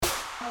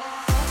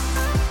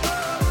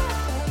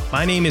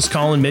My name is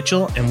Colin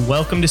Mitchell, and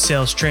welcome to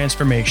Sales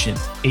Transformation,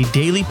 a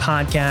daily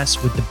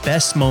podcast with the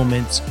best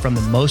moments from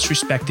the most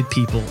respected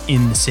people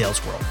in the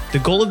sales world. The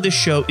goal of this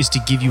show is to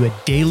give you a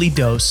daily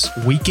dose,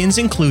 weekends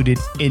included,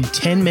 in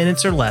 10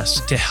 minutes or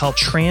less to help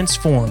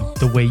transform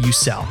the way you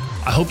sell.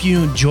 I hope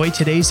you enjoy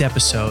today's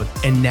episode,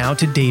 and now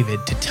to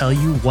David to tell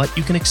you what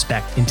you can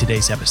expect in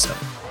today's episode.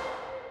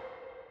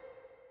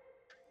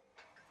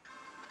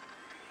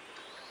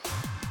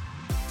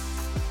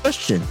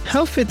 Question: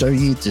 how fit are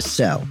you to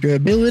sell? Your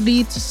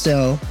ability to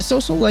sell is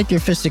also like your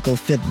physical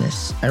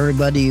fitness.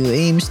 Everybody who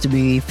aims to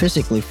be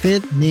physically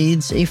fit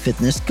needs a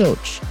fitness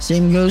coach.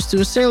 Same goes to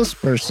a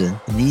salesperson.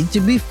 You need to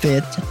be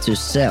fit to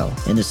sell,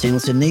 and the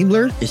Sales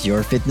Enabler is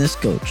your fitness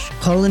coach.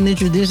 Colin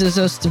introduces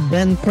us to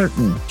Ben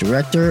Purton,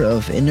 Director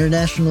of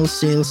International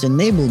Sales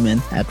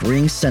Enablement at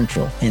Ring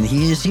Central, and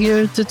he is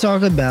here to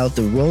talk about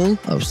the role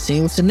of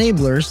sales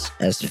enablers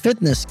as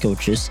fitness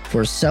coaches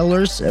for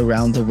sellers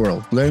around the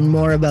world. Learn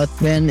more about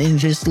Ben in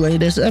this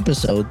latest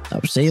episode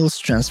of Sales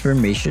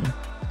Transformation.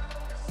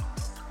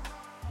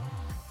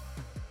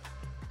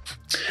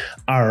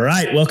 All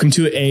right, welcome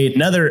to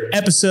another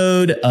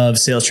episode of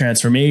Sales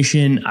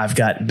Transformation. I've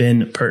got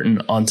Ben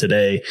Purton on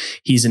today.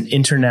 He's an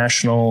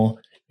international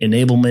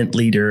enablement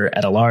leader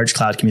at a large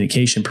cloud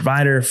communication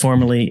provider,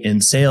 formerly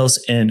in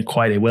sales, and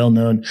quite a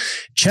well-known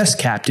chess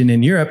captain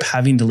in Europe,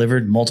 having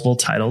delivered multiple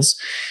titles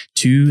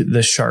to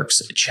the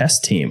Sharks chess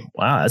team.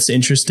 Wow, that's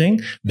interesting.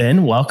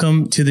 Ben,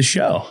 welcome to the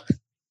show.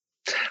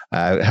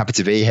 Happy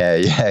to be here.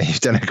 Yeah, you've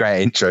done a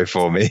great intro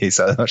for me,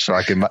 so I'm not sure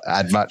I can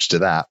add much to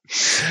that.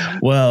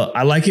 Well,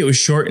 I like it was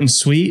short and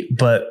sweet,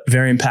 but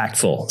very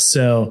impactful.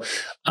 So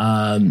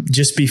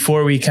just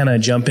before we kind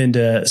of jump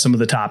into some of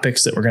the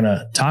topics that we're going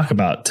to talk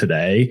about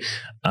today,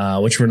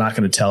 which we're not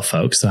going to tell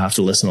folks, they'll have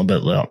to listen a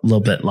little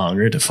bit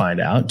longer to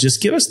find out.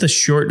 Just give us the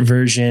short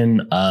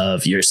version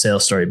of your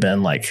sales story,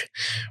 Ben. Like,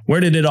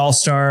 where did it all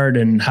start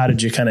and how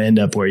did you kind of end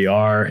up where you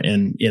are?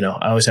 And, you know,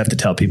 I always have to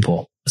tell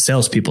people,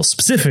 salespeople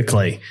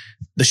specifically,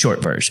 the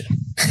short version.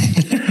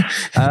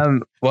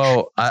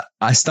 Well,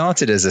 I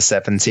started as a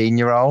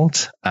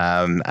 17-year-old,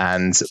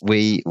 and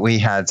we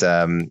had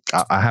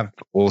I have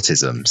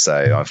autism,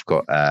 so I've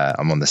got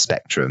I'm on the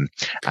spectrum,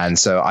 and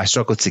so I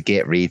struggled to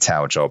get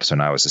retail jobs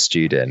when I was a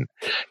student.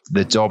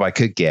 The job I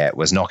could get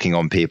was knocking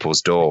on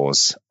people's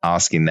doors,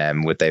 asking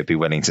them would they be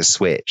willing to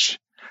switch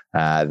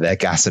their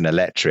gas and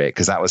electric,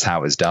 because that was how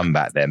it was done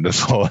back then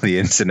before the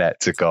internet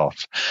took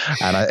off.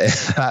 And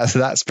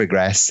that's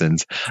progressed, and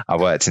I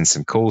worked in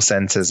some call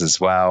centers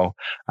as well.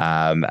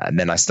 And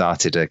then I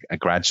started a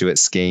graduate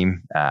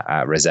scheme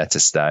at Rosetta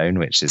Stone,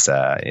 which is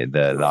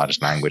the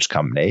largest language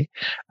company.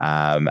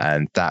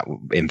 And that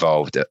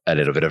involved a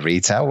little bit of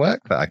retail work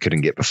that I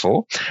couldn't get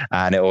before.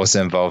 And it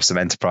also involved some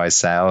enterprise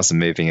sales and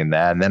moving in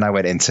there. And then I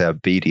went into a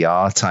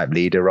BDR type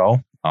leader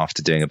role.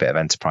 After doing a bit of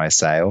enterprise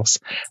sales,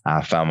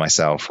 I found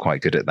myself quite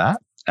good at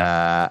that.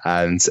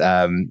 And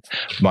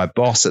my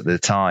boss at the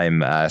time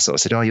sort of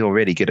said, "Oh, you're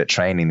really good at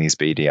training these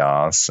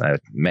BDRs,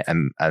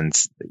 and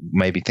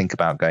maybe think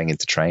about going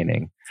into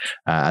training."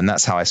 And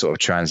that's how I sort of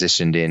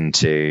transitioned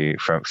into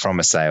from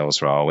a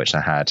sales role, which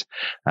I had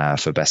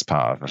for best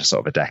part of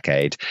sort of a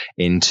decade,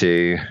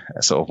 into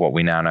sort of what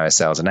we now know as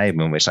sales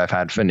enablement, which I've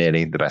had for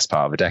nearly the best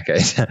part of a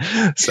decade.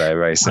 So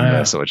very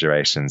similar sort of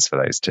durations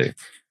for those two.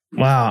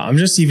 Wow. I'm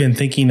just even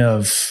thinking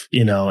of,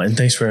 and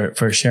thanks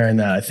for sharing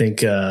that. I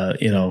think,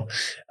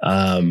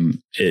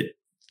 it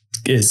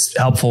is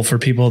helpful for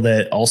people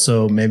that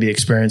also maybe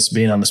experience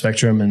being on the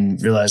spectrum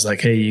and realize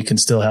like, hey, you can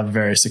still have a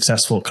very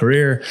successful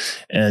career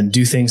and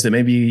do things that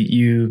maybe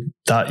you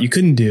thought you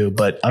couldn't do.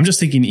 But I'm just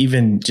thinking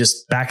even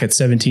just back at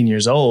 17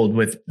 years old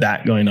with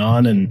that going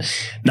on and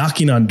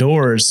knocking on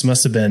doors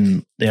must have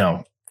been,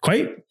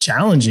 quite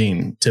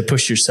challenging to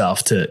push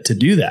yourself to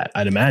do that,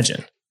 I'd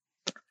imagine.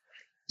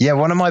 Yeah,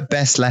 one of my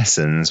best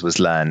lessons was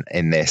learned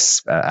in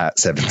this at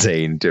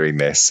 17 doing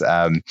this.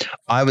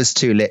 I was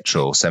too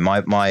literal. So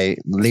my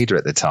leader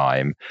at the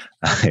time,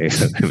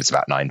 who was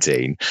about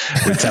 19,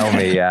 would tell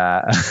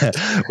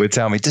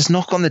me, just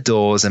knock on the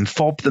doors and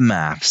fob the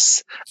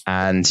maths,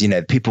 and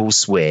people will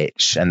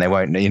switch and they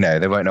won't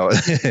know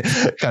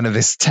kind of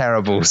this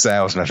terrible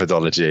sales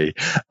methodology.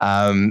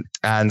 And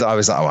I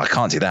was like, oh, I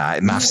can't do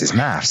that. Maths is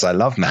maths. I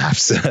love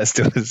maths.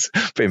 It's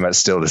pretty much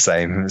still the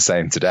same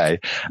today.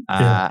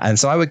 And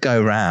so I would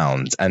go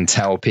around and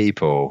tell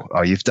people,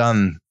 oh, you've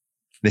done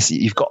this,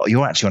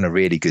 you're actually on a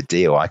really good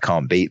deal. I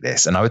can't beat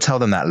this. And I would tell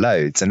them that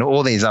loads. And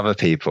all these other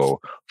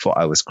people thought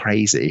I was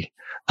crazy.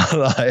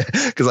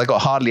 Because I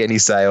got hardly any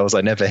sales.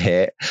 I never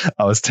hit.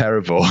 I was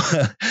terrible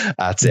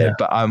at it. Yeah.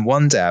 But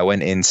one day I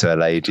went into a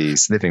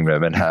lady's living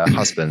room and her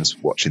husband's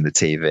watching the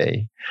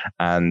TV.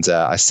 And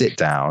I sit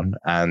down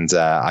and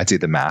I do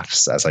the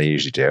maths as I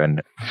usually do.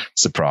 And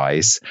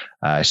surprise,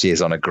 she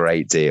is on a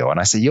great deal. And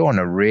I say, you're on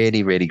a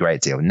really, really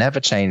great deal. Never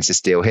change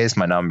this deal. Here's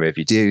my number. If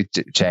you do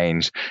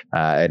change,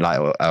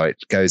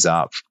 it goes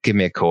up, give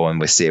me a call and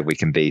we'll see if we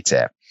can beat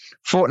it.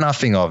 thought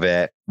nothing of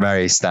it.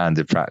 Very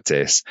standard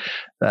practice.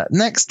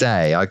 Next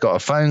day, I got a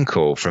phone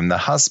call from the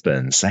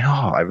husband saying,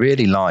 "Oh, I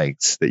really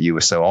liked that you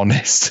were so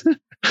honest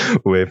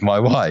with my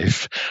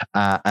wife.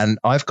 And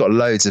I've got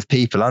loads of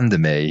people under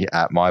me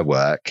at my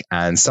work,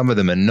 and some of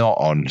them are not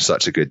on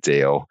such a good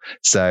deal.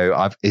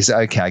 So is it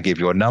okay I give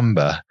your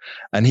number?"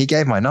 And he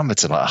gave my number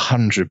to like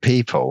 100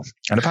 people,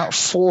 and about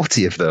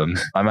 40 of them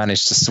I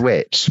managed to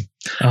switch.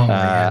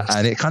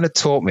 And it kind of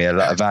taught me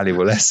a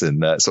valuable lesson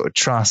that sort of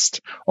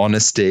trust,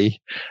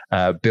 honesty,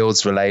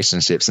 builds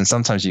relationships. And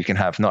sometimes you can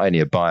have not only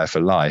a buyer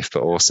for life,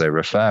 but also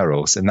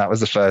referrals. And that was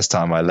the first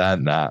time I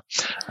learned that.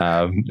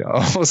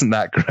 I wasn't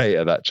that great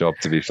at that job,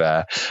 to be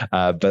fair,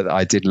 but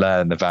I did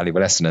learn the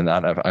valuable lesson.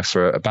 And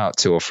for about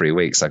 2 or 3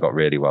 weeks, I got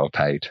really well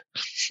paid.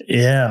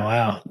 Yeah.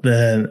 Wow.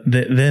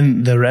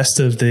 Then the rest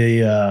of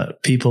the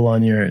people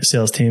on your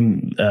sales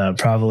team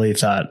probably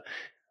thought,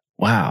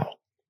 wow,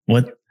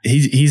 what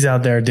he's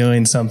out there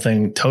doing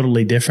something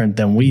totally different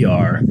than we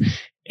are.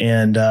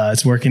 And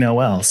it's working out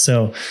well.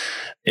 So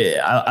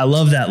I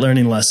love that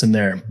learning lesson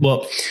there.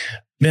 Well,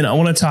 Ben, I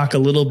want to talk a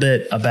little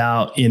bit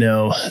about,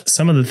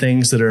 some of the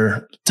things that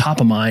are top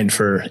of mind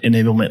for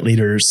enablement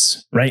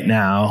leaders right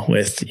now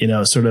with,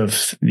 sort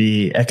of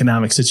the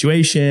economic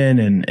situation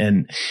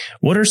and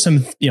what are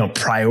some,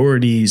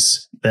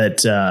 priorities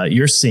that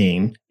you're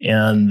seeing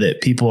and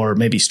that people are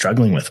maybe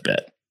struggling with a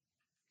bit?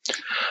 I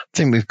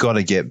think we've got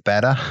to get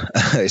better.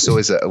 It's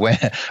always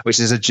which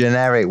is a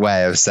generic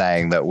way of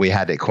saying that we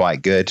had it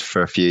quite good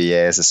for a few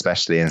years,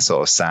 especially in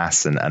sort of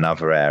SaaS and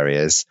other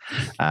areas.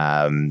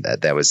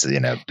 There was,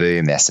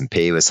 boom, the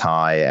S&P was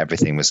high,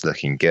 everything was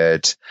looking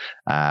good.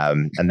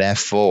 And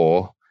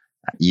therefore,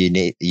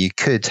 you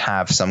could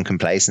have some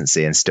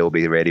complacency and still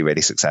be really,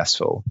 really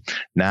successful.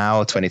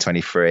 Now,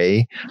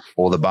 2023,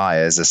 all the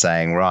buyers are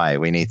saying,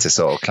 right, we need to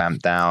sort of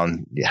clamp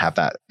down, have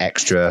that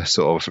extra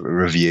sort of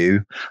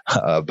review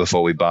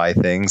before we buy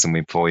things and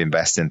before we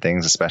invest in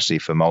things, especially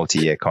for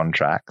multi-year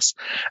contracts.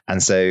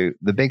 And so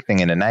the big thing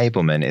in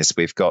enablement is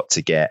we've got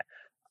to get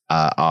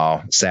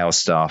our sales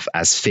staff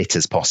as fit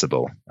as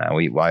possible.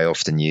 I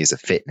often use a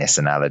fitness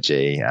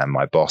analogy, and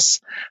my boss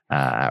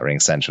at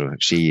Ring Central,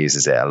 she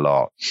uses it a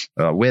lot.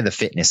 We're the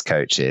fitness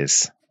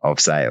coaches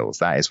of sales.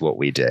 That is what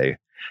we do.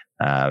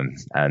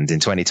 And in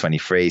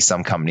 2023,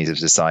 some companies have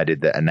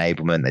decided that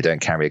enablement, they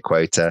don't carry a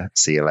quota.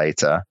 See you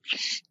later.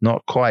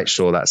 Not quite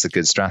sure that's a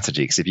good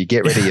strategy, because if you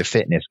get rid of your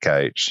fitness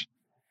coach,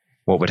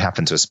 what would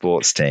happen to a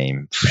sports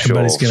team?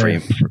 Sure, three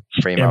months.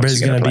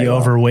 Everybody's going to be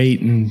overweight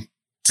and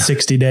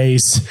 60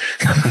 days.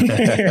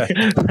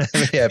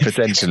 Yeah,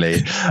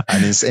 potentially.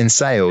 And in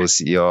sales,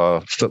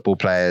 your football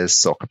players,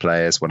 soccer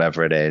players,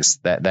 whatever it is,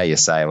 they're your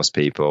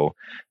salespeople.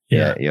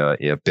 Yeah,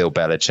 your Bill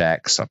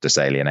Belichick's. I've just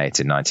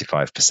alienated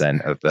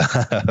 95%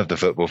 of the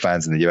football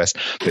fans in the US.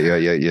 But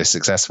your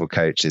successful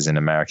coaches in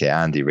America,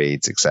 Andy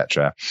Reid's,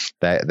 etc.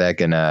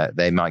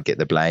 They might get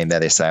the blame. They're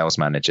the sales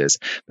managers.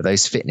 But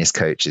those fitness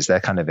coaches, they're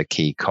kind of a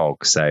key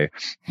cog. So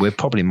we're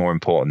probably more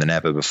important than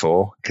ever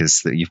before,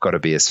 because you've got to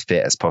be as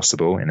fit as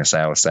possible in a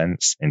sales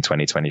sense in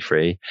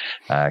 2023,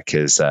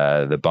 because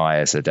the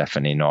buyers are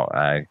definitely not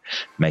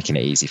making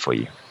it easy for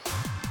you.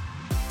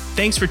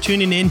 Thanks for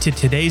tuning in to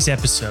today's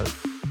episode.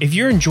 If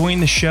you're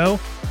enjoying the show,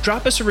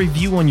 drop us a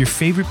review on your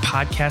favorite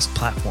podcast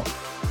platform.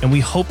 And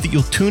we hope that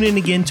you'll tune in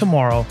again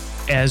tomorrow,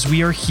 as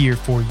we are here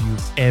for you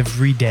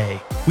every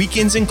day,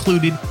 weekends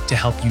included, to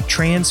help you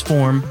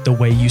transform the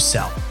way you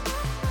sell.